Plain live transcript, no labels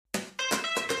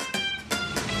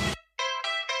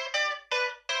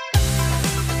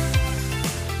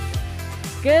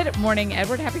Good morning,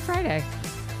 Edward. Happy Friday.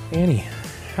 Annie,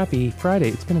 happy Friday.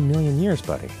 It's been a million years,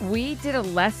 buddy. We did a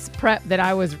less prep that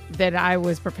I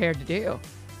was prepared to do.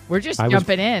 We're just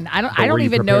jumping in. I don't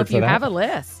even know if you have a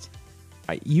list.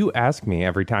 You ask me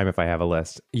every time if I have a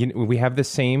list. We have the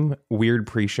same weird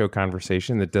pre-show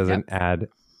conversation that doesn't add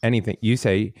anything. You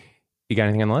say, you got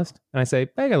anything on the list? And I say,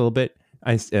 I got a little bit.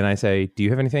 And I say, do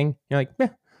you have anything? You're like, yeah.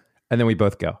 And then we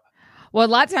both go. Well, a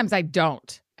lot of times I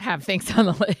don't have things on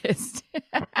the list.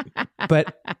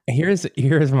 But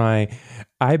here's my,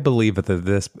 I believe at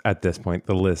this point,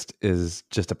 the list is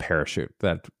just a parachute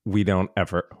that we don't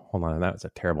ever, hold on, that was a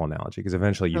terrible analogy because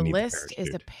eventually you need the list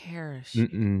is a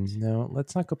parachute. No,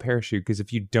 let's not go parachute because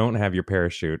if you don't have your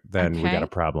parachute, then we got a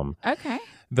problem. Okay.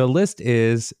 The list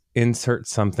is insert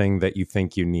something that you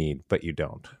think you need, but you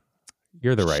don't.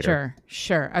 You're the writer.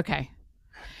 Sure. Okay.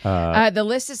 The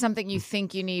list is something you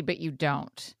think you need, but you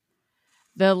don't.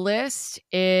 The list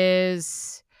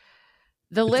is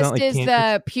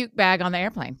the puke bag on the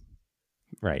airplane.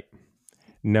 Right.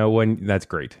 That's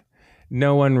great.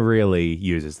 No one really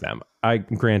uses them.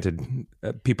 Granted,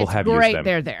 people have used them. It's great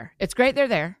they're there. It's great they're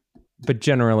there. But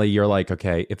generally, you're like,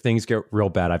 okay, if things get real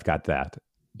bad, I've got that.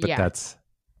 But that's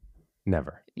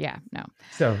never. Yeah, no.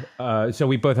 So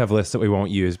we both have lists that we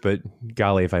won't use, but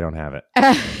golly, if I don't have it.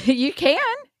 You can.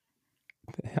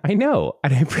 I know,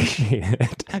 and I appreciate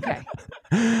it. Okay.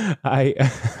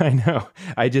 I know.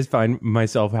 I just find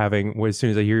myself having, as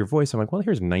soon as I hear your voice, I'm like, well,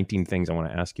 here's 19 things I want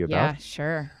to ask you about. Yeah,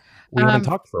 sure. We haven't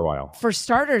talked for a while. For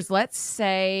starters, let's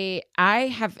say I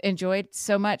have enjoyed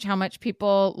so much how much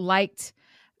people liked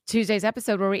Tuesday's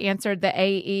episode where we answered the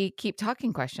AE Keep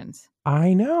Talking questions.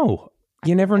 I know.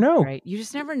 You never know. Right. You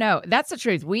just never know. That's the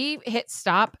truth. We hit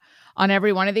stop on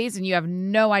every one of these, and you have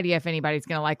no idea if anybody's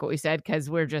going to like what we said because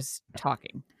we're just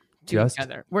talking to each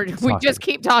other. We just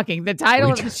keep talking. The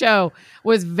title of the show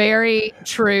was very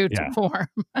true to form.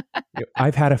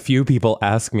 I've had a few people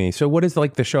ask me, so what is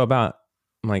like the show about?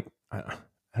 I'm like, I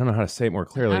don't know how to say it more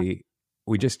clearly.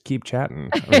 We just keep chatting.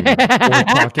 Or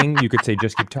talking. You could say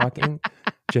just keep talking.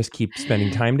 Just keep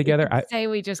spending time together.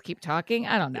 We just keep talking.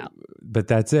 I don't know. But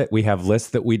that's it. We have lists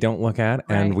that we don't look at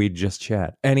and we just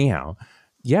chat. Anyhow,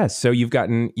 yes. So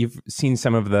you've seen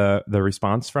some of the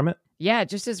response from it? Yeah, it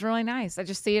just is really nice. I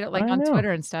just see it on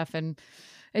Twitter and stuff. And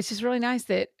it's just really nice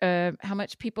that how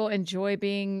much people enjoy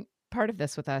being part of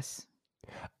this with us.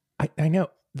 I know.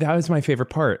 That was my favorite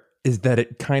part is that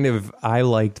it kind of, I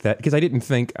liked that because I didn't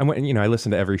think, I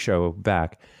listened to every show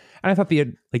back. And I thought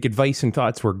the advice and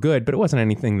thoughts were good, but it wasn't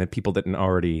anything that people didn't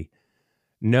already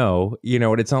know.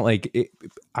 And it's not like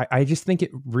I just think it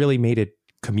really made it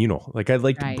communal. Like I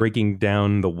liked breaking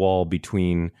down the wall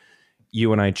between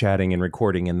you and I chatting and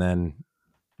recording, and then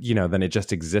it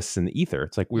just exists in the ether.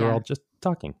 It's like we were all just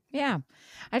talking. Yeah,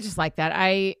 I just like that.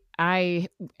 I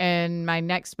in my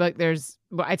next book,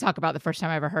 I talk about the first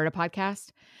time I ever heard a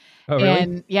podcast. Oh,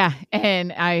 really?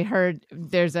 And I heard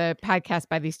there's a podcast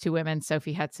by these two women,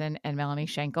 Sophie Hudson and Melanie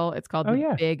Schenkel. It's called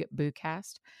the Big Boo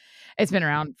Cast. It's been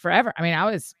around forever. I mean,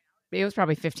 it was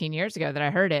probably 15 years ago that I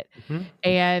heard it,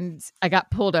 and I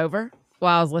got pulled over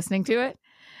while I was listening to it.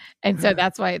 And so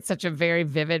that's why it's such a very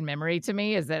vivid memory to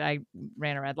me is that I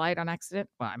ran a red light on accident.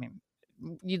 Well, I mean,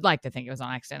 you'd like to think it was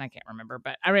on accident. I can't remember,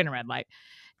 but I ran a red light.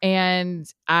 And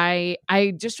I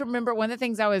just remember one of the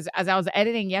things as I was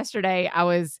editing yesterday, I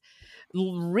was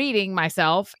reading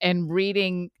myself and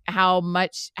reading how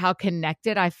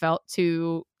connected I felt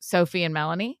to Sophie and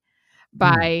Melanie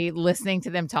by listening to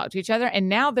them talk to each other. And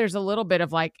now there's a little bit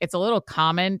of it's a little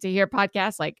common to hear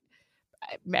podcasts, like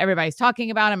everybody's talking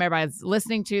about them, everybody's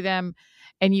listening to them,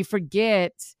 and you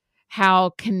forget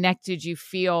how connected you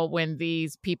feel when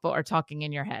these people are talking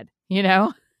in your head,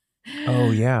 Oh,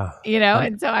 yeah.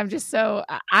 And so I'm just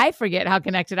I forget how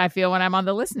connected I feel when I'm on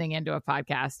the listening end to a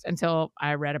podcast until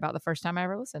I read about the first time I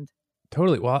ever listened.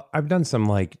 Totally. Well, I've done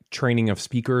some training of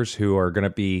speakers who are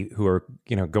going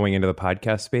into the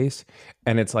podcast space.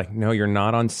 And it's like, no, you're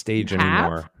not on stage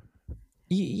anymore.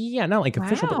 Yeah, not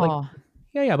official, but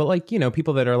but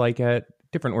people that are at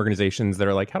different organizations that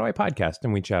are like, how do I podcast?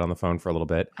 And we chat on the phone for a little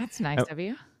bit. That's nice of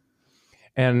you.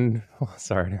 And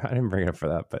sorry, I didn't bring it up for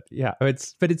that, but yeah,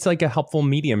 it's like a helpful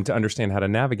medium to understand how to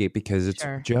navigate because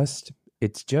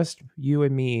it's just you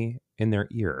and me in their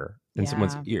ear, in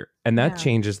someone's ear, and that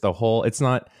changes the whole. It's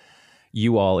not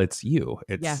you all, it's you.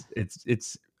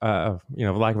 It's for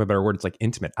lack of a better word, it's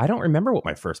intimate. I don't remember what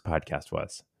my first podcast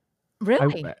was.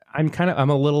 Really, I'm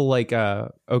a little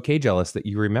okay jealous that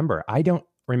you remember. I don't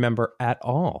remember at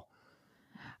all.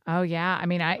 Oh yeah, I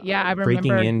mean, I remember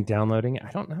breaking in, downloading it.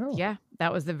 I don't know. Yeah,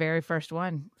 that was the very first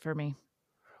one for me.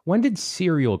 When did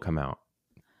Serial come out?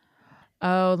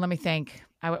 Oh, let me think.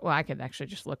 I could actually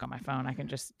just look on my phone. I can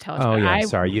just tell us. Oh, yeah.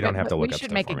 Sorry. You don't have to look up stuff. We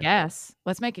should make a guess.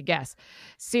 Let's make a guess.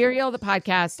 Serial, the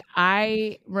podcast.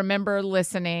 I remember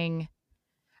listening.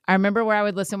 I remember where I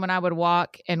would listen when I would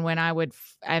walk and when I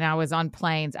was on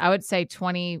planes. I would say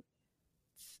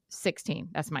 2016.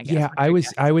 That's my guess. Yeah,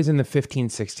 I was in the 15,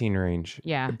 16 range.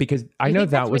 Yeah. Because I know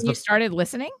that was when you started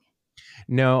listening?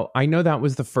 No, I know that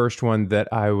was the first one that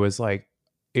I was like,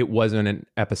 it wasn't an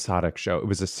episodic show. It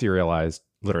was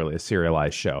literally a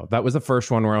serialized show. That was the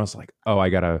first one where I was like, oh, I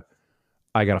gotta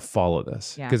follow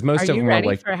this. Yeah. Because most of them are you ready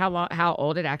like, for how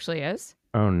old it actually is?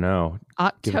 Oh no.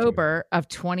 October of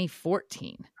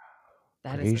 2014.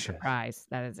 That Gracious. is a surprise.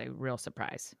 That is a real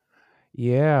surprise.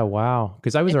 Yeah, wow.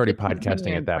 Because I was already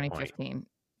podcasting at that point.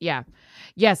 Yeah.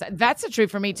 Yes, that's true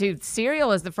for me too.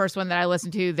 Serial is the first one that I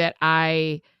listened to that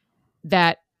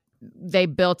they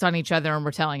built on each other and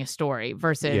were telling a story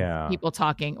versus people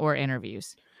talking or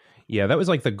interviews. Yeah, that was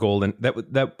like the golden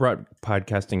that brought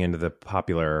podcasting into the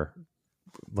popular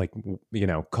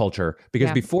culture,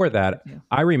 because before that,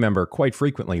 I remember quite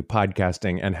frequently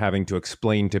podcasting and having to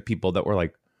explain to people that were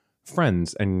like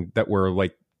friends and that were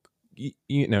like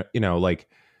like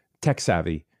tech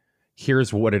savvy.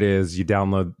 Here's what it is. You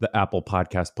download the Apple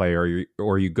Podcast Player,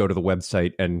 or you go to the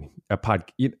website, and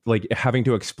having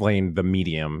to explain the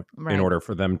medium in order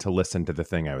for them to listen to the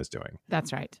thing I was doing.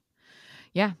 That's right.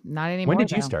 Yeah, not anymore. When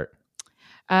did you start?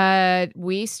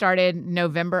 We started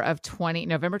November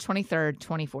 23rd,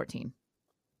 2014.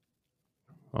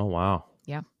 Oh, wow.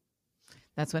 Yeah.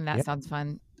 That's when That Sounds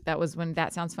Fun. That was when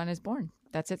That Sounds Fun is born.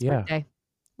 That's its birthday.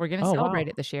 We're going to celebrate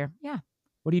it this year. Yeah.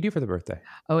 What do you do for the birthday?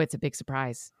 Oh, it's a big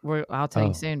surprise. I'll tell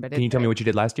you soon. But can you tell me what you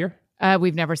did last year?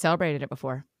 We've never celebrated it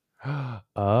before.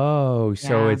 Oh,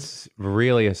 so it's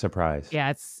really a surprise.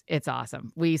 Yeah, it's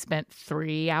awesome. We spent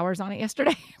 3 hours on it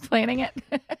yesterday planning it.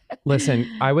 Listen,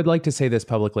 I would like to say this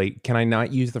publicly. Can I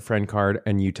not use the friend card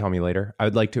and you tell me later? I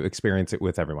would like to experience it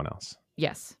with everyone else.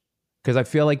 Yes. Because I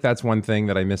feel like that's one thing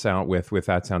that I miss out with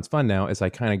That Sounds Fun now, is I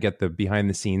kind of get the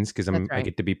behind the scenes because I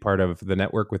get to be part of the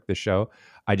network with the show.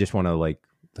 I just want to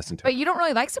listen to it. But you don't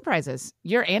really like surprises.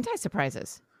 You're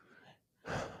anti-surprises.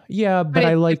 Yeah, but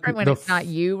I like when it's not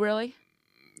you, really.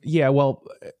 Yeah, well,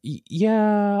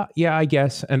 yeah, I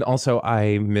guess. And also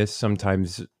I miss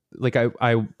sometimes,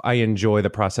 I enjoy the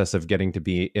process of getting to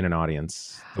be in an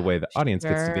audience, the way the audience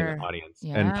gets to be in an audience.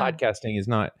 Yeah. And podcasting is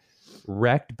not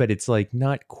wrecked, but it's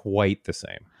not quite the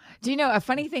same. Do you know a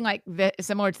funny thing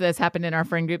similar to this happened in our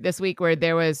friend group this week, where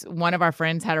there was one of our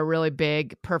friends had a really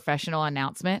big professional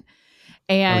announcement,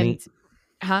 and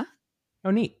Oh,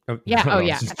 neat. Yeah. Oh,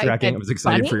 yeah. I was just tracking. I was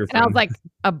excited for your friend. And I was like,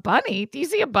 a bunny? Do you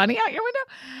see a bunny out your window?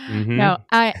 Mm-hmm. No.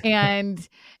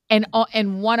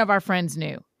 And one of our friends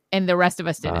knew, and the rest of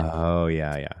us didn't. Oh,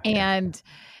 yeah. And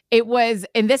it was,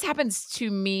 and this happens to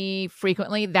me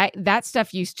frequently. That stuff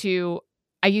I used to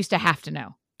have to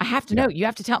know. I have to know. You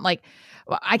have to tell them,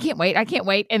 well, I can't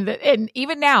wait. And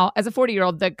even now, as a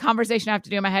 40-year-old, the conversation I have to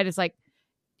do in my head is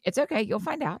it's okay. You'll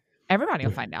find out. Everybody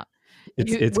will find out.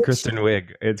 It's Kristen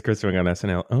Wiig. It's Kristen Wiig on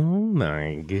SNL. Oh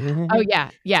my god. Oh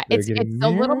yeah. It's a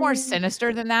little more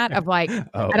sinister than that. Of I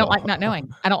don't like not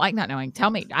knowing. I don't like not knowing. Tell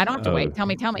me. I don't have to wait. Tell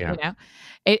me. Yeah. You know.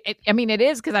 It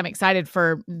is because I'm excited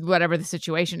for whatever the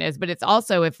situation is. But it's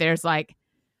also if there's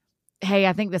hey,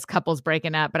 I think this couple's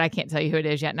breaking up, but I can't tell you who it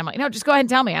is yet. And I'm like, no, just go ahead and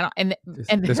tell me. I don't.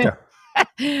 And just go.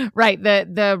 Right.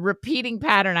 The repeating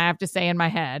pattern I have to say in my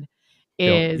head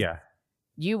is. Yeah.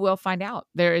 You will find out.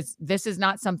 This is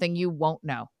not something you won't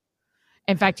know.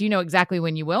 In fact, you know exactly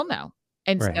when you will know.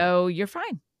 And so you're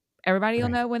fine. Everybody will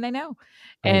know when they know.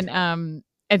 Right.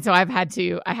 And so I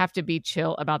have to be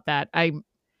chill about that. I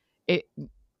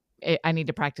need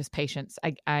to practice patience.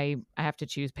 I have to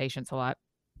choose patience a lot.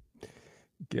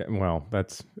 Yeah, well,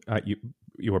 that's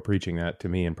you were preaching that to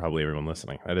me and probably everyone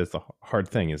listening. That is the hard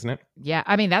thing, isn't it? Yeah.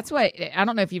 I mean, that's what, I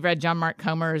don't know if you've read John Mark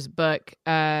Comer's book.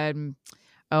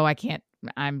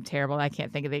 I'm terrible. I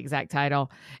can't think of the exact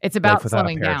title. It's about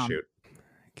slowing down.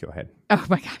 Go ahead. Oh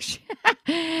my gosh.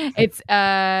 It's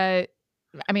I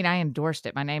endorsed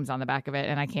it. My name's on the back of it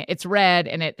and I can't. It's red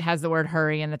and it has the word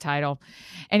hurry in the title.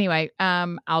 Anyway,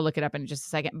 I'll look it up in just a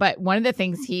second. But one of the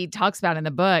things he talks about in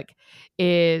the book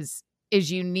is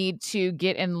you need to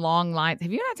get in long lines.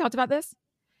 Have you and I talked about this?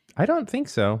 I don't think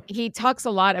so. He talks a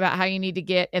lot about how you need to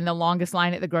get in the longest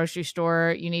line at the grocery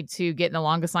store. You need to get in the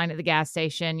longest line at the gas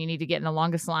station. You need to get in the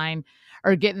longest line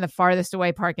or get in the farthest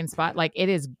away parking spot. It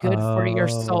is good for your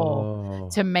soul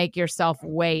to make yourself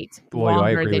wait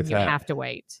longer than you have to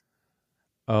wait.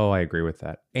 Oh, I agree with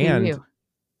that. And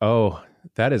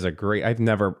that is I've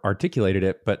never articulated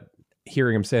it, but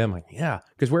hearing him say, I'm like, yeah,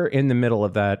 because we're in the middle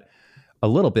of that. a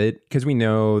little bit, because we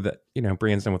know that,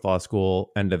 Brian's done with law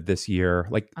school end of this year.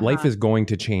 Like life is going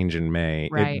to change in May,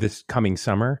 right. this coming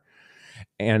summer.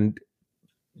 And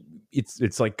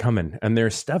it's like coming. And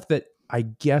there's stuff that I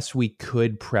guess we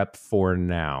could prep for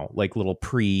now, like little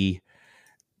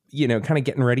kind of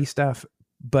getting ready stuff.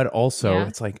 But also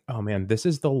it's like, oh man, this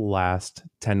is the last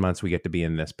 10 months we get to be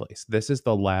in this place. This is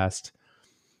the last,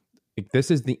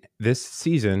 this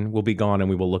season will be gone, and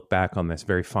we will look back on this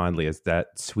very fondly as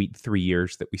that sweet 3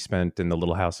 years that we spent in the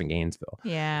little house in Gainesville.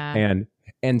 Yeah.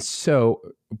 And so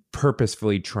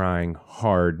purposefully trying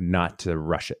hard not to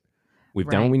rush it. We've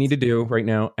done what we need to do right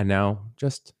now. And now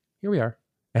just here we are.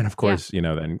 And of course,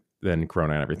 then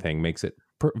Corona and everything makes it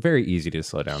very easy to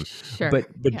slow down. Sure.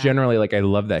 But generally, like, I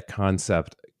love that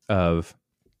concept of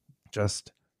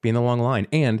just being the long line,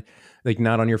 and like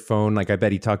not on your phone. Like, I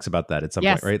bet he talks about that at some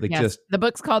point, right? Like, just the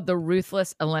book's called The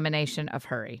Ruthless Elimination of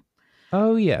Hurry.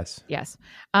 Oh, yes. Yes.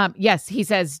 Yes. He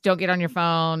says, don't get on your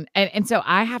phone. And so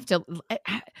I have to,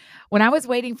 when I was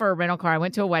waiting for a rental car, I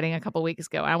went to a wedding a couple weeks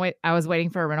ago. I was waiting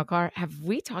for a rental car. Have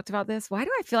we talked about this? Why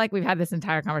do I feel like we've had this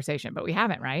entire conversation, but we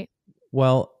haven't, right?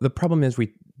 Well, the problem is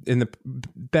the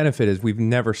benefit is we've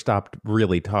never stopped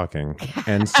really talking.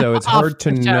 And so it's hard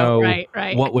to know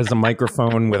what was a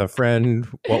microphone with a friend.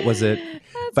 What was it?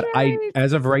 But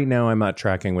as of right now, I'm not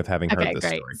tracking with having heard this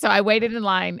story. So I waited in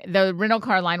line. The rental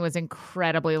car line was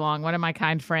incredibly long. One of my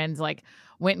kind friends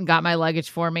went and got my luggage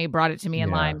for me, brought it to me in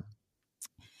line.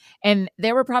 And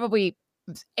there were probably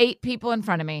 8 people in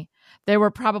front of me. There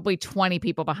were probably 20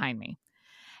 people behind me.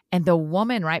 And the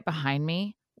woman right behind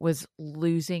me was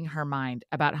losing her mind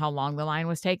about how long the line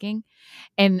was taking.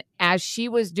 And as she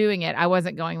was doing it, I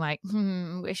wasn't going like,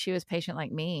 wish she was patient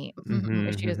like me.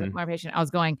 Wish she was more patient. I was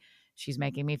going, she's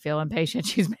making me feel impatient.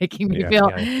 She's making me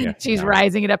feel, she's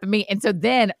rising it up in me. And so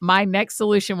then my next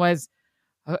solution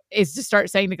is to start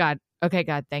saying to God, okay,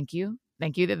 God, thank you.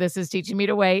 Thank you that this is teaching me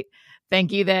to wait.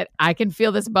 Thank you that I can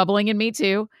feel this bubbling in me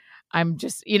too. I'm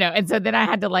just, and so then I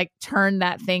had to turn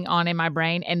that thing on in my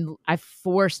brain, and I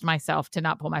forced myself to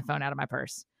not pull my phone out of my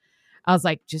purse. I was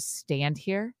like, just stand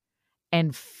here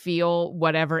and feel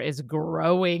whatever is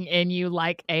growing in you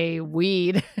like a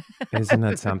weed. Isn't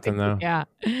that something though? Yeah.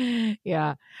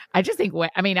 Yeah. I just think,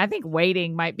 I think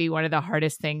waiting might be one of the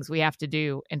hardest things we have to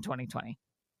do in 2020.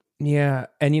 Yeah.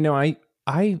 And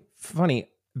funny,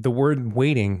 the word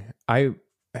waiting, I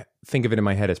think of it in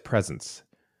my head as presence.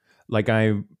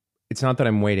 It's not that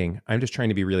I'm waiting. I'm just trying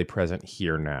to be really present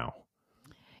here now.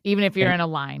 Even if you're in a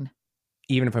line.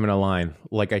 Even if I'm in a line.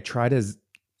 I try to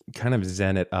kind of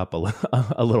zen it up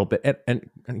a little bit. And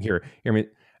hear me,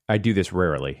 I do this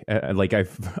rarely.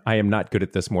 I am not good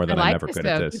at this more than I'm ever good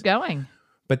at this. Keep going.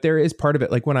 But there is part of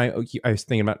it. When I was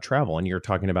thinking about travel, and you're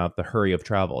talking about the hurry of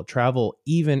travel. Travel,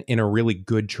 even in a really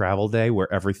good travel day where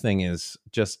everything is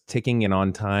just ticking and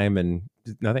on time and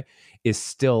nothing, is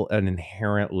still an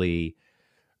inherently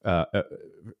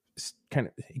kind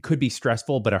of, it could be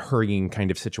stressful, but a hurrying kind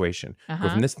of situation. Go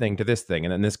from this thing to this thing,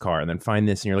 and then this car, and then find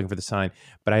this, and you're looking for the sign.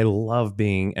 But I love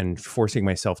being and forcing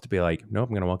myself to be like, nope,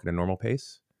 I'm going to walk at a normal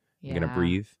pace. I'm going to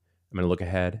breathe. I'm going to look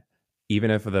ahead.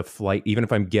 Even if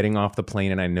I'm getting off the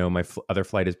plane and I know my other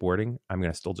flight is boarding, I'm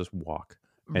going to still just walk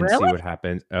and see what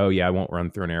happens. Oh yeah, I won't run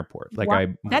through an airport.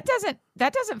 That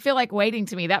doesn't feel like waiting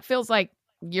to me. That feels like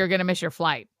you're going to miss your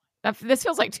flight. This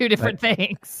feels like two different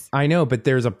things. I know, but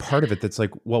there's a part of it that's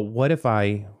like, well, what if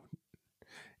first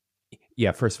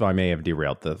of all, I may have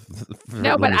derailed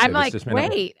no, but I'm like,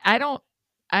 wait, why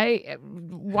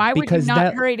would you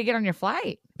not hurry to get on your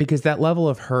flight? Because that level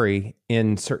of hurry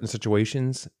in certain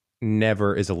situations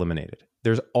never is eliminated.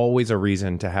 There's always a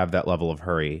reason to have that level of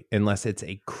hurry, unless it's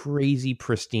a crazy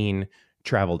pristine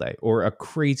travel day or a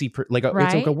crazy, it's like a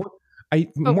work.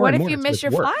 But what if you miss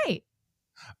your flight?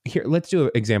 Here, let's do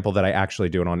an example that I actually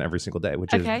do it on every single day,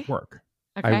 which is work.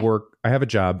 Okay. I have a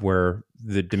job where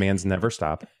the demands never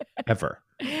stop, ever.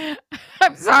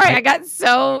 I'm sorry, I got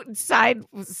so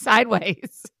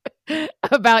sideways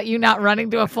about you not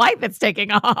running to a flight that's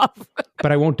taking off.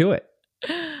 But I won't do it.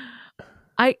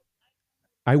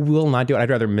 I will not do it. I'd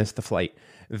rather miss the flight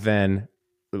than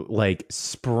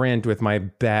sprint with my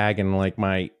bag and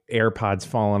my AirPods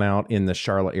falling out in the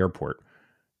Charlotte airport.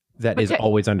 That is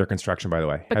always under construction, by the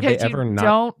way. Because have they ever not?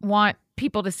 Don't want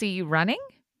people to see you running?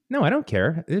 No, I don't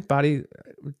care. It's body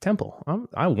temple.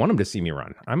 I want them to see me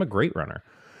run. I'm a great runner.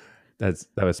 That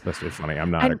was supposed to be funny.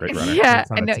 I'm not a great runner. Yeah,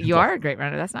 I know you are a great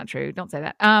runner. That's not true. Don't say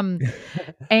that. And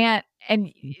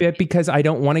because I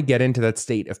don't want to get into that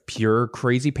state of pure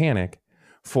crazy panic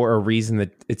for a reason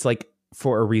that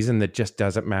just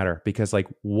doesn't matter. Because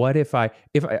what if I'm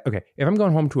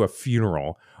going home to a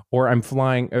funeral or I'm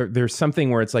flying, or there's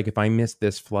something where it's like, if I miss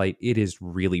this flight, it is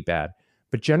really bad.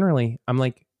 But generally, I'm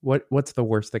like, what's the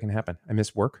worst that can happen? I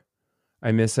miss work.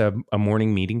 I miss a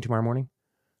morning meeting tomorrow morning.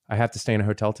 I have to stay in a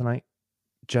hotel tonight.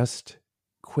 Just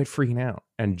quit freaking out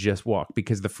and just walk,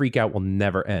 because the freak out will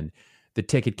never end. The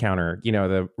ticket counter,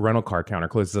 the rental car counter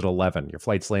closes at 11. Your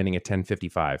flight's landing at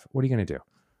 10:55. What are you going to do?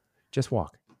 Just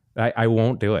walk. I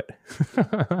won't do it.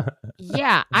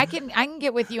 Yeah, I can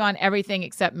get with you on everything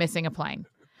except missing a plane.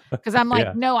 Because I'm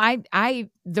like, no,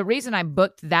 the reason I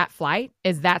booked that flight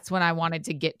is that's when I wanted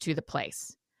to get to the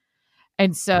place.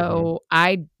 And so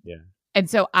I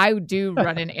do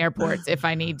run in airports if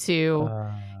I need to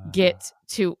get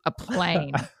to a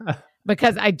plane,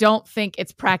 because I don't think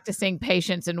it's practicing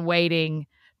patience and waiting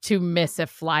to miss a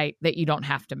flight that you don't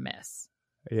have to miss.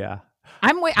 Yeah.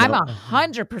 I'm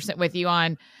 100% with you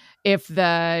on, if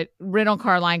the rental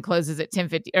car line closes at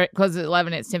 10:50 or closes at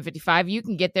 11, it's 10:55. You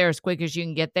can get there as quick as you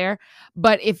can get there.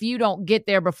 But if you don't get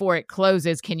there before it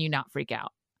closes, can you not freak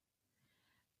out?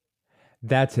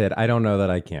 That's it. I don't know that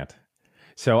I can't.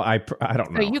 So I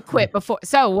don't know. So you quit before.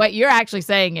 So what you're actually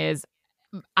saying is,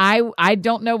 I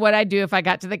don't know what I'd do if I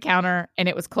got to the counter and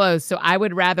it was closed. So I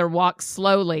would rather walk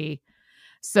slowly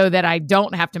so that I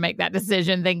don't have to make that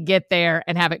decision than get there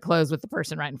and have it closed with the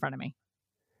person right in front of me.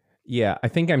 Yeah, I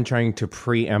think I'm trying to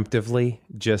preemptively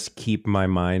just keep my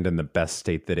mind in the best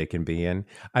state that it can be in.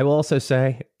 I will also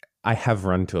say I have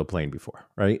run to a plane before,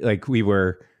 right? Like, we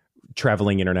were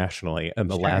traveling internationally, and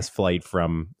the last flight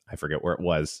from, I forget where it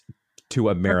was, to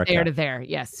America. From there to there.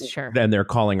 Yes, sure. Then they're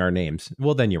calling our names.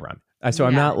 Well, then you run. So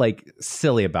I'm not like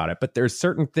silly about it, but there's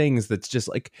certain things that's just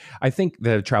like, I think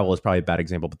the travel is probably a bad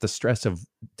example, but the stress of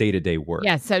day-to-day work.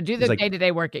 Yeah, so do the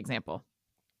day-to-day work example.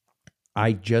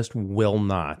 I just will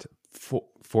not,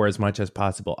 for as much as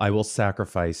possible, I will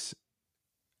sacrifice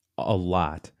a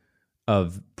lot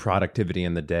of productivity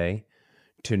in the day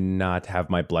to not have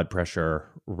my blood pressure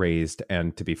raised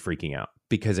and to be freaking out,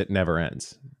 because it never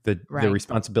ends. The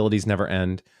responsibilities never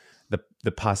end.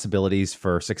 The possibilities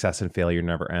for success and failure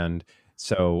never end.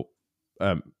 So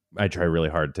I try really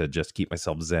hard to just keep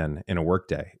myself zen in a work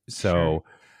day. So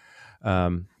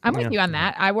I'm with you on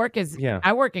that. I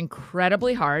work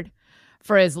incredibly hard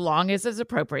for as long as is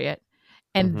appropriate.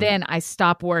 And then I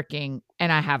stop working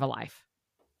and I have a life.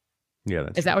 Yeah.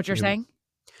 Is that what you're saying?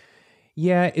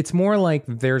 Yeah. It's more like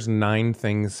there's 9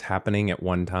 things happening at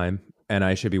one time, and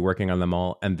I should be working on them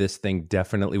all. And this thing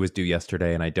definitely was due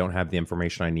yesterday, and I don't have the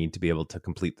information I need to be able to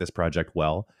complete this project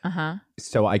well.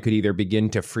 So I could either begin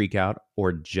to freak out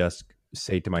or just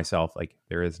say to myself, like,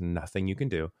 there is nothing you can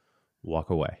do.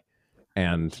 Walk away.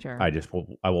 And I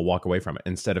will walk away from it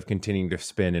instead of continuing to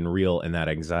spin and reel in that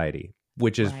anxiety,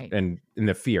 which is and in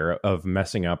the fear of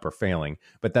messing up or failing.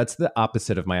 But that's the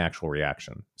opposite of my actual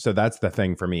reaction. So that's the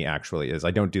thing for me, actually, is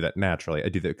I don't do that naturally. I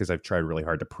do that because I've tried really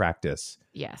hard to practice.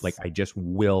 Yes. Like, I just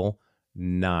will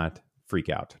not freak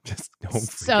out. Just don't freak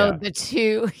out. So the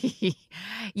two,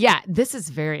 this is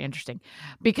very interesting,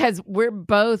 because we're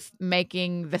both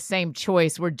making the same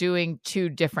choice. We're doing 2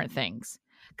 different things.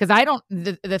 Because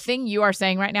the thing you are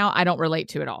saying right now, I don't relate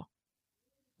to at all.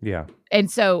 Yeah.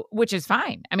 And so, which is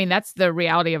fine. I mean, that's the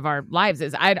reality of our lives,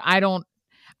 is I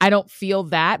don't feel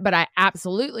that, but I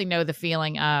absolutely know the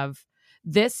feeling of,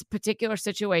 this particular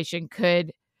situation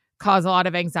could cause a lot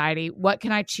of anxiety. What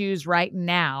can I choose right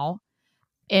now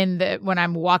when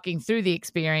I'm walking through the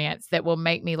experience that will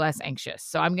make me less anxious?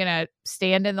 So I'm going to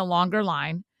stand in the longer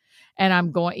line, and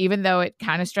I'm going, even though it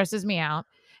kind of stresses me out,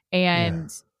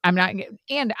 and I'm not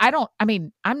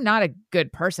a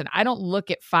good person. I don't look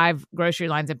at 5 grocery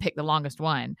lines and pick the longest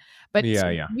one. But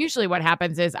usually what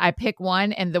happens is I pick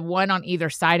one, and the one on either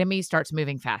side of me starts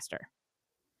moving faster.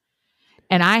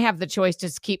 And I have the choice to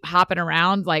just keep hopping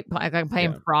around like I'm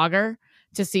playing Frogger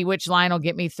to see which line will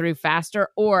get me through faster.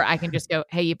 Or I can just go,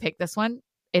 hey, you pick this one.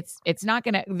 It's not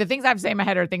going to, the things I have to say in my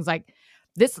head are things like,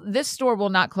 this store will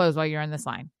not close while you're in this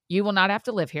line. You will not have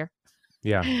to live here.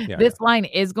 This line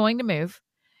is going to move.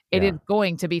 It is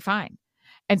going to be fine.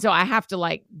 And so I have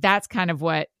to that's kind of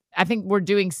what I think we're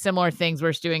doing. Similar things.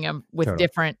 We're just doing them with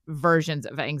different versions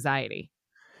of anxiety.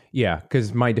 Yeah.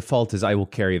 Because my default is I will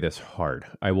carry this hard.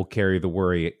 I will carry the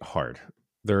worry hard.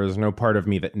 There is no part of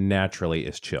me that naturally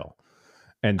is chill.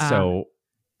 And so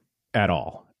at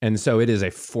all. And so it is a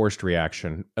forced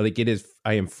reaction. Like, it is,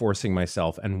 I am forcing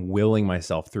myself and willing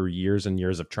myself through years and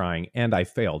years of trying. And I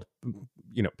failed.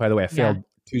 By the way, I failed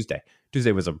Tuesday.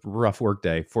 Tuesday was a rough work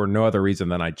day for no other reason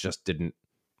than I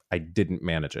didn't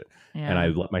manage it. And I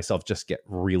let myself just get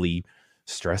really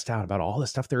stressed out about all the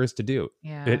stuff there is to do.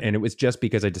 And it was just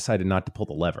because I decided not to pull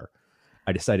the lever.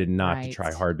 I decided not to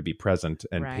try hard to be present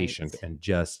and patient and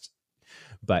just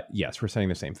But yes, we're saying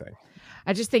the same thing.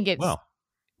 I just think it's,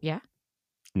 yeah.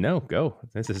 No, go.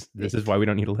 This is why we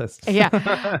don't need a list.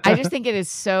 Yeah. I just think it is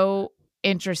so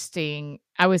interesting.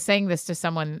 I was saying this to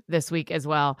someone this week as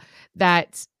well,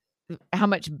 that how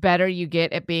much better you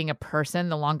get at being a person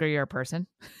the longer you're a person.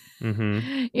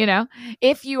 Mm-hmm. You know,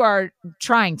 if you are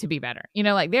trying to be better, you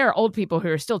know, like there are old people who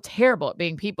are still terrible at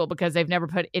being people because they've never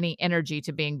put any energy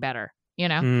to being better, you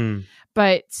know,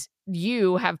 but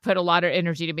you have put a lot of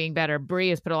energy to being better. Bree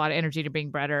has put a lot of energy to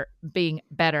being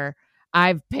better.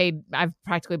 I've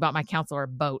practically bought my counselor a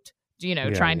boat, you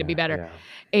know, trying to be better.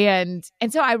 Yeah.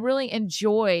 And so I really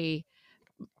enjoy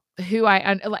who I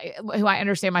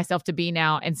understand myself to be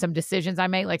now, and some decisions I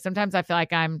make. Like sometimes I feel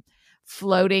like I'm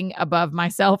floating above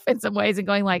myself in some ways and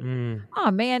going like,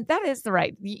 oh man, that is the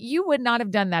right. You would not have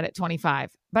done that at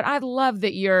 25, but I love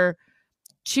that you're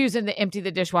choosing to empty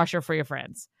the dishwasher for your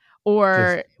friends,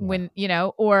 or when, you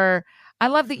know, or I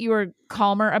love that you were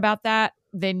calmer about that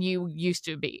than you used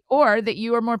to be, or that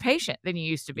you are more patient than you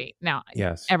used to be. Now,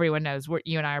 yes, everyone knows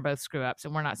you and I are both screw ups,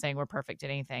 and we're not saying we're perfect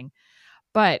at anything.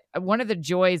 But one of the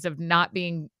joys of not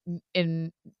being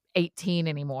in 18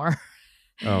 anymore,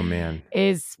 oh man,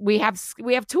 is we have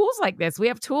tools like this. We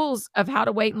have tools of how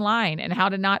to wait in line and how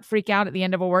to not freak out at the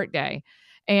end of a workday,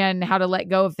 and how to let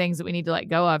go of things that we need to let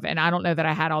go of. And I don't know that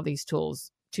I had all these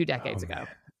tools 2 decades ago.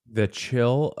 The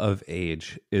chill of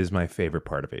age is my favorite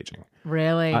part of aging.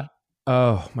 Really?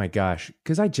 Oh my gosh.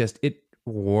 Because it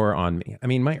wore on me. I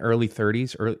mean, my early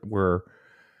 30s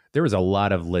there was a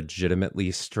lot of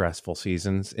legitimately stressful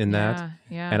seasons in that.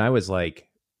 Yeah. And I was like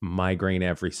migraine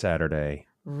every Saturday.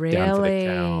 Really? Down for the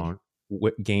count.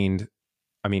 Gained,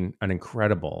 I mean, an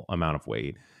incredible amount of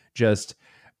weight.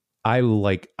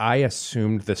 I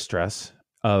assumed the stress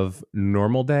of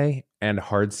normal day and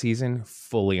hard season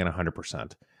fully and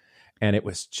 100%. And it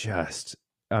was just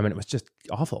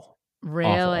awful.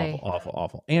 Really?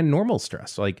 Awful. And normal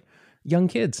stress, like young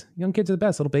kids are the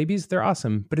best. Little babies, they're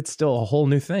awesome, but it's still a whole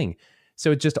new thing.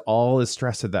 So it just all is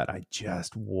stress of that. I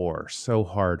just wore so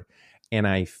hard. And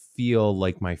I feel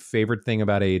like my favorite thing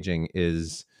about aging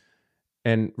is,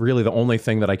 and really the only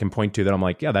thing that I can point to that I'm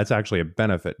like, yeah, that's actually a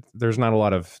benefit. There's not a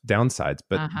lot of downsides,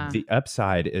 but the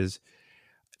upside is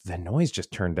the noise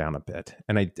just turned down a bit.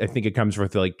 And I think it comes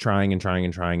with like trying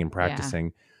and practicing.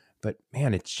 Yeah. But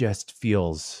man, it just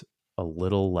feels a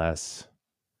little less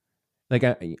like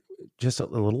just a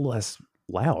little less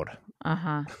loud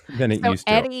than it used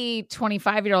to. Eddie,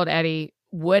 25-year-old Eddie,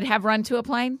 would have run to a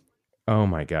plane? Oh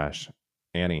my gosh,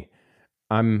 Annie,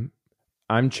 I'm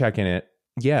checking it.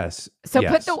 Yes. So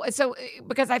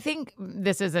because I think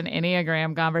this is an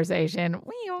Enneagram conversation.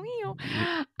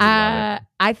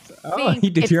 I think you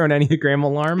did your own Enneagram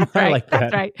alarm. Right, I like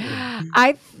that. That's right.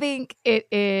 I think it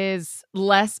is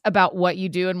less about what you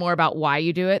do and more about why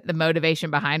you do it, the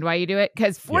motivation behind why you do it.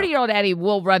 Because 40-year-old Eddie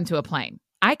will run to a plane.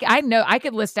 I know I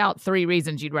could list out 3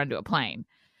 reasons you'd run to a plane.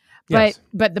 But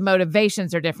the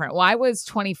motivations are different. Why was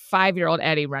 25-year-old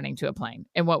Eddie running to a plane,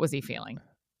 and what was he feeling?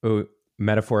 Oh,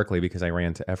 metaphorically, because I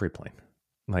ran to every plane.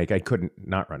 Like I couldn't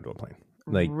not run to a plane.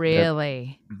 Like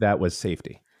really, that was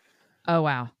safety. Oh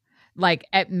wow! Like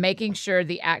at making sure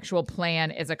the actual plan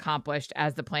is accomplished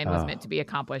as the plan was meant to be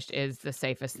accomplished is the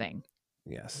safest thing.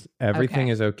 Yes, everything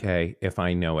is okay if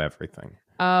I know everything.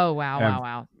 Oh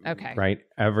wow! Okay, right.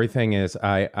 Everything is if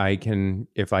I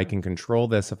can control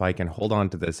this, if I can hold on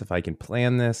to this, if I can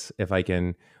plan this, if I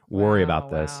can worry about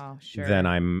this, sure. then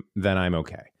I'm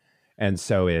okay. And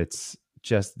so it's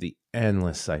just the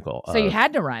endless cycle. So you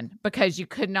had to run because you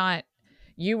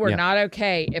were not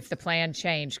okay if the plan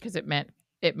changed because it meant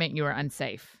you were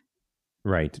unsafe.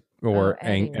 Right. Or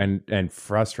and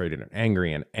frustrated and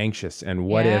angry and anxious. And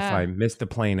what if I miss the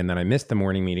plane and then I miss the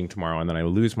morning meeting tomorrow and then I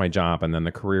lose my job and then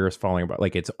the career is falling apart?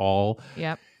 Like it's all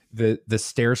the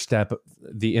stair step.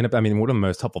 One of the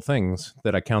most helpful things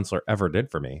that a counselor ever did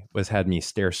for me was had me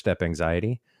stair step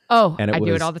anxiety. Oh, I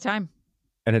do it all the time.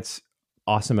 And it's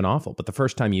awesome and awful. But the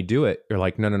first time you do it, you're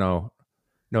like, no,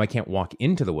 I can't walk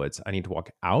into the woods. I need to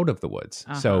walk out of the woods.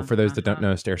 So for those that don't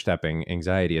know, stair stepping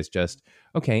anxiety is just,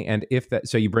 okay. And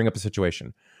so you bring up a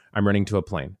situation, I'm running to a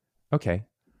plane. Okay.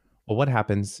 Well, what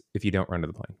happens if you don't run to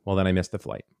the plane? Well, then I miss the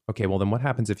flight. Okay. Well, then what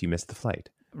happens if you miss the flight?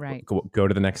 Right. Go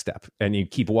to the next step and you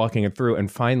keep walking it through. And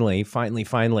finally,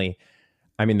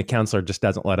 I mean, the counselor just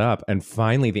doesn't let up. And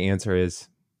finally the answer is,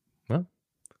 well,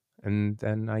 and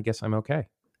then I guess I'm okay.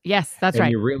 Yes, that's right.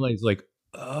 And you realize like,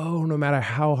 oh, no matter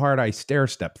how hard I stair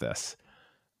step this,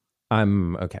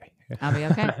 I'm okay. I'll be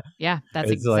okay. Yeah, that's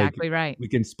exactly right. We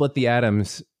can split the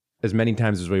atoms as many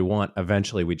times as we want.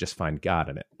 Eventually, we just find God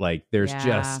in it. Like there's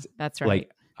just that's right.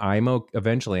 Like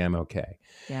eventually I'm okay.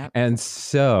 Yeah. And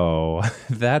so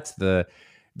that's the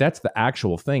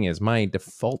actual thing. Is my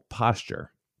default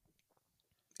posture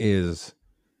is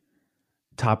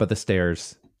top of the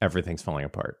stairs, everything's falling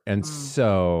apart. And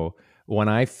so when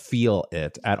I feel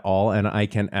it at all, and I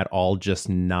can at all just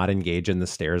not engage in the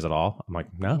stairs at all, I'm like,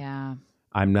 no, Yeah.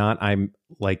 I'm not. I'm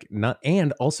like not.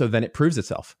 And also then it proves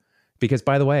itself because,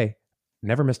 by the way,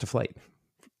 never missed a flight.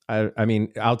 I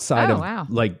mean, outside of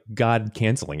like God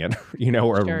canceling it,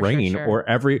 or rain or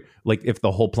like if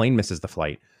the whole plane misses the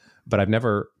flight. But I'm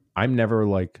never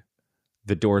like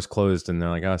the doors closed and they're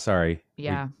like, oh, sorry.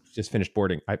 Yeah. We just finished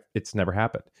boarding. It's never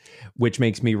happened, which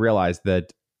makes me realize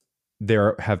that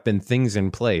there have been things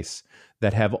in place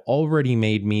that have already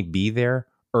made me be there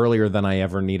earlier than I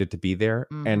ever needed to be there.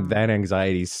 And that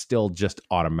anxiety is still just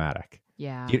automatic.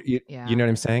 Yeah. You know what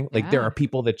I'm saying? Like there are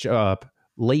people that show up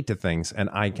late to things and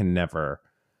I could never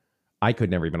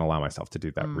even allow myself to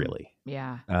do that really.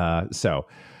 Yeah. So.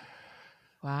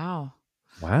 Wow.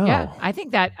 Yeah. I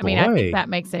think that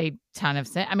makes a ton of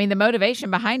sense. I mean, the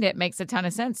motivation behind it makes a ton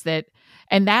of sense I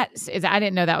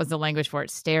didn't know that was the language for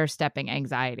it, stair stepping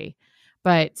anxiety,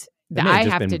 but I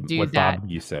have to do what that. Bob,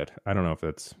 you said, I don't know if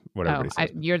that's what everybody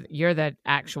says. You're the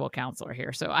actual counselor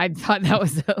here. So I thought that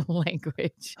was the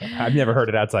language. I've never heard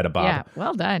it outside of Bob. Yeah.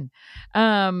 Well done.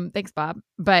 Thanks, Bob.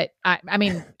 But I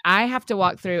mean, I have to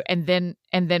walk through and then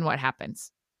what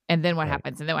happens? And then what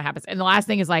happens? And then what happens? And the last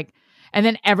thing is like, and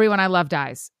then everyone I love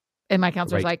dies. And my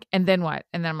counselor's like, and then what?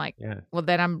 And then I'm like, well,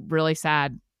 then I'm really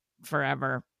sad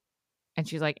forever. And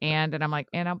she's like, and I'm like,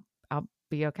 and I'll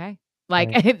be okay.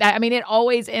 Like, I mean, it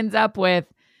always ends up with,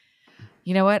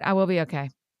 you know what? I will be okay.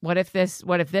 What if this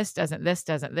doesn't, this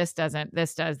doesn't, this doesn't,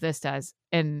 this does, this does,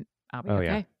 and I'll be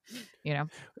okay. Yeah.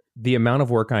 The amount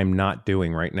of work I'm not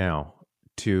doing right now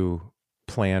to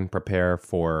prepare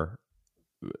for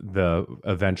the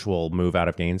eventual move out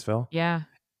of Gainesville. Yeah.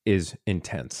 Is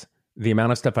intense. The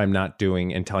amount of stuff I'm not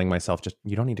doing and telling myself just,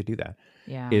 you don't need to do that,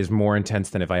 yeah, is more intense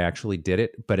than if I actually did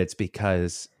it. But it's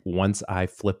because once I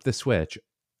flip the switch,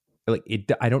 like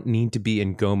I don't need to be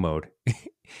in go mode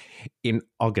in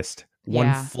August,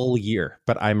 one full year,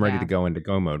 but I'm ready to go into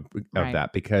go mode of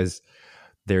that because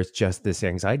there's just this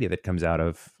anxiety that comes out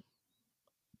of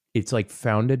it's like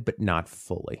founded, but not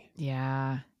fully.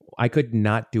 Yeah. I could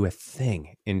not do a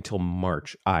thing until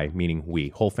March. Meaning we,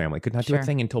 whole family, could not do a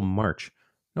thing until March.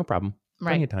 No problem.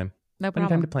 Plenty of time. No problem.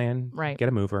 Plenty of time to plan. Right. Get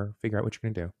a mover. Figure out what you're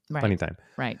going to do. Right. Plenty of time.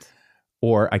 Right.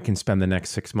 Or I can spend the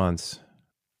next 6 months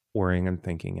worrying and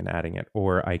thinking and adding it.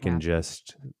 Or I can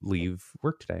just leave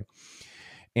work today.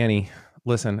 Annie,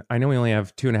 listen, I know we only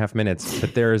have 2.5 minutes,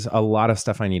 but there's a lot of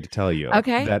stuff I need to tell you.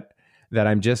 Okay. That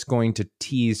I'm just going to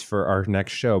tease for our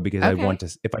next show because I want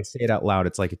to, if I say it out loud,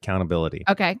 it's like accountability.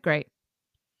 Okay, great.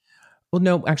 Well,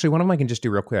 no, actually, one of them I can just do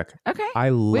real quick. Okay.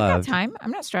 We've got time.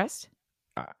 I'm not stressed.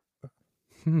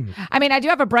 I mean, I do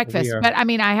have a breakfast, but I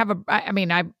mean,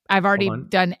 I've already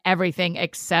done everything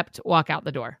except walk out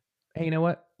the door. Hey, you know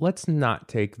what? Let's not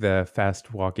take the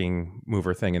fast walking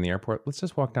mover thing in the airport. Let's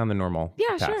just walk down the normal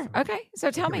path. Sure. Okay.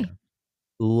 So tell me.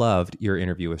 Loved your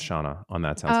interview with Shauna on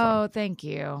That Sounds Fun. Oh, thank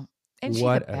you. And she's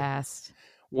the best.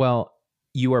 Well,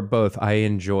 you are both. I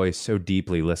enjoy so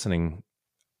deeply listening.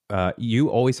 You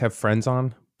always have friends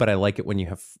on, but I like it when you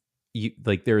have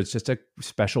there's just a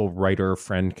special writer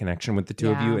friend connection with the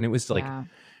two of you, and it was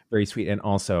very sweet. And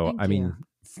also, I mean,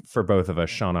 for both of us,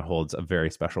 Shauna holds a very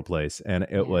special place, and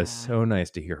it was so nice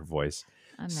to hear her voice.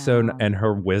 And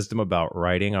her wisdom about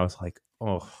writing. I was like,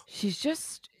 oh, she's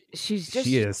just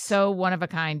so one of a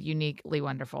kind, uniquely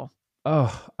wonderful.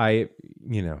 Oh, I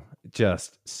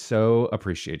just so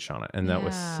appreciate Shauna. And that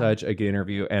was such a good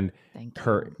interview. And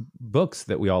her books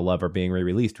that we all love are being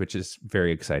re-released, which is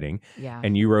very exciting. Yeah.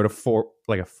 And you wrote a forward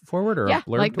or a blurb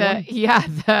like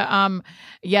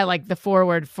like the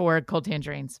forward for Cold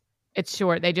Tangerines. It's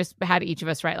short. They just had each of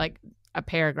us write like a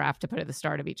paragraph to put at the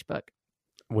start of each book.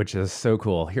 Which is so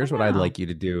cool. Here's what I'd like you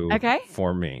to do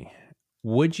for me.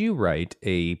 Would you write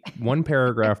a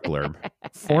 1-paragraph blurb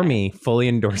for me, fully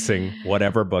endorsing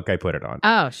whatever book I put it on?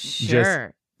 Oh,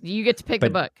 sure. You get to pick the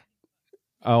book.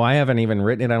 Oh, I haven't even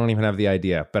written it. I don't even have the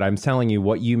idea. But I'm telling you,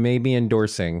 what you may be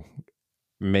endorsing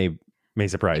may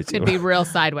surprise you. It could be real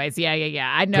sideways. Yeah.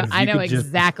 I know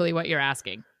exactly what you're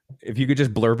asking. If you could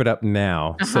just blurb it up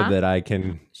now so that I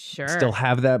can still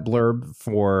have that blurb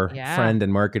for friend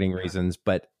and marketing reasons,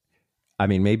 but I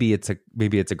mean, maybe it's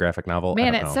a graphic novel.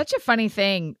 Man, it's such a funny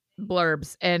thing,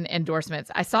 blurbs and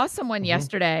endorsements. I saw someone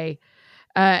yesterday.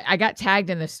 I got tagged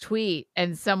in this tweet,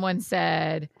 and someone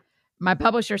said, "My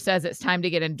publisher says it's time to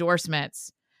get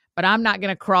endorsements, but I'm not going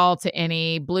to crawl to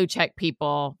any blue check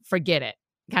people. Forget it.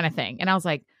 kind of thing. And I was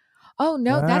like, oh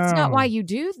no, that's not why you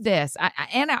do this.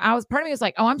 I was, part of me was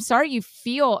like, oh, I'm sorry you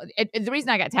feel it. The reason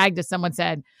I got tagged is someone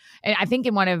said, and I think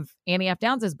in one of Annie F.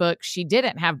 Downs' books, she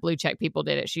didn't have blue check people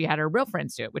did it. She had her real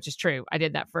friends do it, which is true. I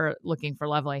did that for Looking for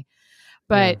Lovely.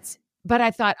 But I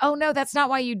thought, oh no, that's not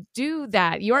why you do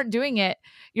that. You aren't doing it.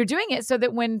 You're doing it so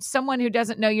that when someone who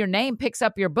doesn't know your name picks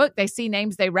up your book, they see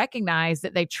names they recognize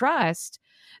that they trust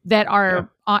that are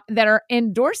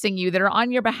endorsing you, that are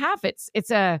on your behalf.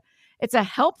 It's a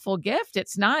helpful gift.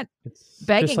 It's not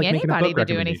begging like anybody to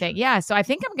do anything. Yeah. So I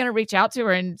think I'm going to reach out to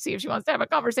her and see if she wants to have a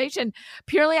conversation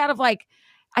purely out of like,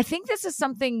 I think this is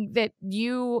something that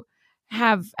you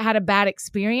have had a bad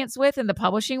experience with in the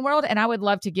publishing world, and I would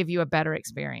love to give you a better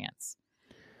experience.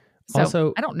 So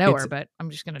also, I don't know her, but I'm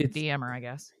just going to DM her, I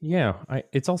guess. Yeah.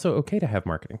 It's also okay to have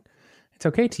marketing. It's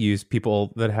okay to use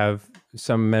people that have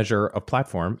some measure of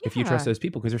platform if you trust those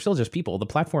people, because they're still just people. The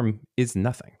platform is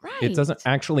nothing. Right. It doesn't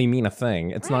actually mean a thing.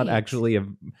 It's not actually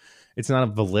it's not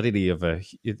a validity of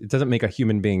it doesn't make a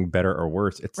human being better or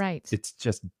worse. It's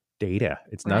just data.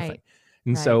 It's nothing.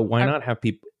 And so why not have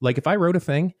people, like if I wrote a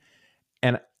thing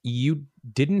and you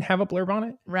didn't have a blurb on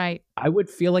it, right? I would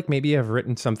feel like maybe I've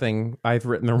written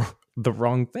the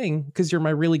wrong thing because you're my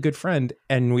really good friend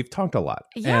and we've talked a lot.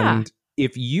 Yeah. And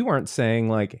if you aren't saying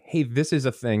like, hey, this is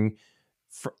a thing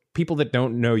for people that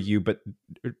don't know you, but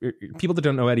people that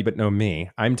don't know Eddie but know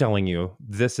me, I'm telling you,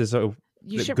 this is a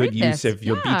good use of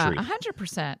your beach read.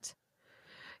 100%.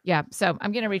 Yeah. So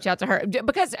I'm going to reach out to her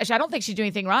because I don't think she's doing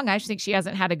anything wrong. I just think she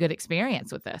hasn't had a good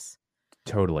experience with this.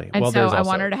 Totally. And so I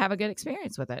want her to have a good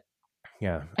experience with it.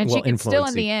 Yeah. And she can still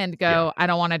in the end go, I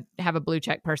don't want to have a blue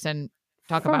check person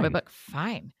talk about my book.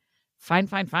 Fine.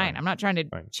 I'm not trying to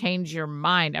change your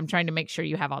mind. I'm trying to make sure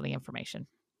you have all the information.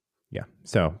 Yeah.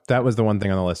 So that was the one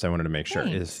thing on the list I wanted to make sure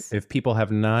is if people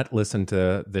have not listened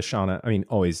to the Shauna, I mean,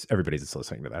 always everybody's just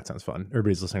listening to That Sounds Fun.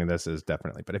 Everybody's listening to this is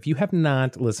definitely, but if you have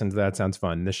not listened to That Sounds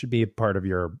Fun, this should be a part of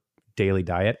your daily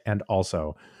diet. And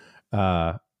also,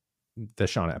 the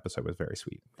Shauna episode was very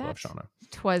sweet. I love Shauna.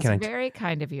 It was very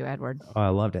kind of you, Edward. I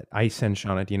loved it. I send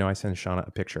Shauna, do you know, I send Shauna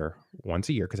a picture once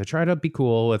a year because I try to be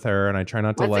cool with her and I try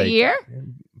not to once a year?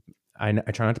 I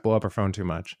try not to blow up her phone too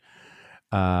much.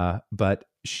 But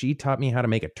she taught me how to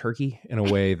make a turkey in a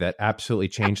way that absolutely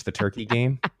changed the turkey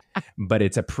game. But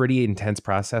it's a pretty intense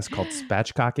process called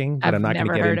spatchcocking that I'm not going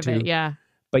to get into. It, yeah.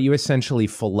 But you essentially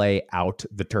fillet out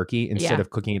the turkey instead of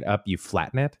cooking it up. You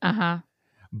flatten it.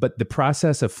 But the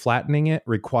process of flattening it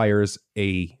requires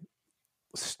a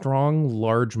strong,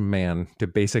 large man to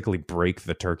basically break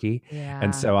the turkey. Yeah.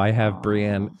 And so I have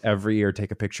Brienne every year take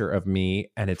a picture of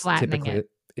me, and it's typically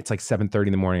it's like 7:30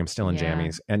 in the morning. I'm still in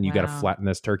jammies, and you got to flatten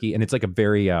this turkey, and it's like a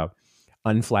very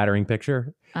unflattering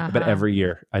picture. But every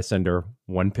year I send her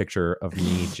one picture of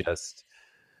me, just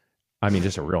a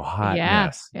real hot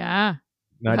mess. Yeah,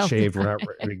 not shaved. We're not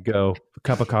ready to go. A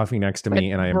cup of coffee next to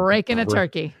me, and I am breaking a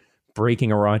turkey.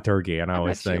 Breaking a raw turkey, and I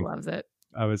always think she loves it.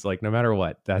 I was like, no matter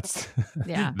what, that's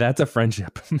that's a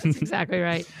friendship. That's exactly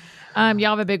right. Y'all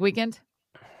have a big weekend?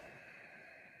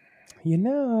 You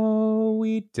know,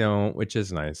 we don't, which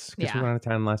is nice because we went out of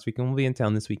town last weekend. We'll be in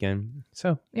town this weekend,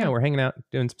 so we're hanging out,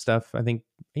 doing some stuff. I think,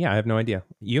 I have no idea.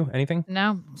 You, anything?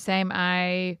 No, same.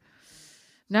 I'm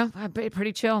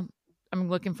pretty chill. I'm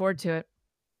looking forward to it.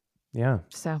 Yeah.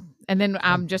 So, and then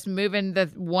I'm just moving the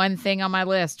one thing on my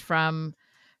list from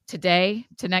today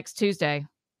to next Tuesday.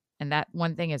 And that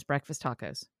one thing is breakfast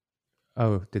tacos.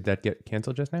 Oh, did that get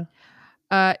canceled just now?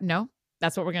 No,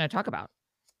 that's what we're going to talk about.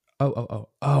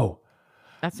 Oh.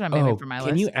 That's what I'm moving for my list.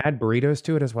 Can you add burritos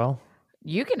to it as well?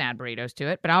 You can add burritos to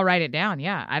it, but I'll write it down.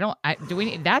 Yeah.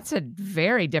 That's a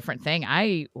very different thing.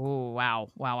 Wow.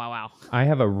 I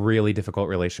have a really difficult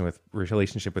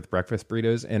relationship with breakfast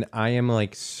burritos, and I am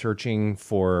like searching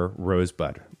for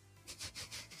Rosebud.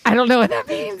 I don't know what that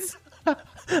means.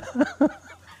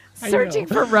 Searching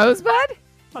for Rosebud?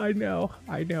 I know.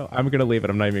 I'm going to leave it.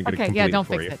 I'm not even going to complete it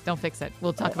for you. Don't fix it.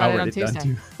 We'll talk about it on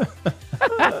Tuesday.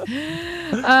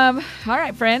 All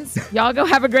right, friends. Y'all go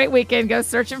have a great weekend. Go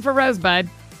searching for Rosebud.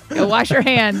 Go wash your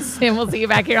hands, and we'll see you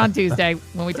back here on Tuesday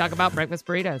when we talk about breakfast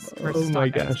burritos. Oh, my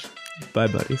gosh. Bye,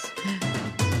 buddies.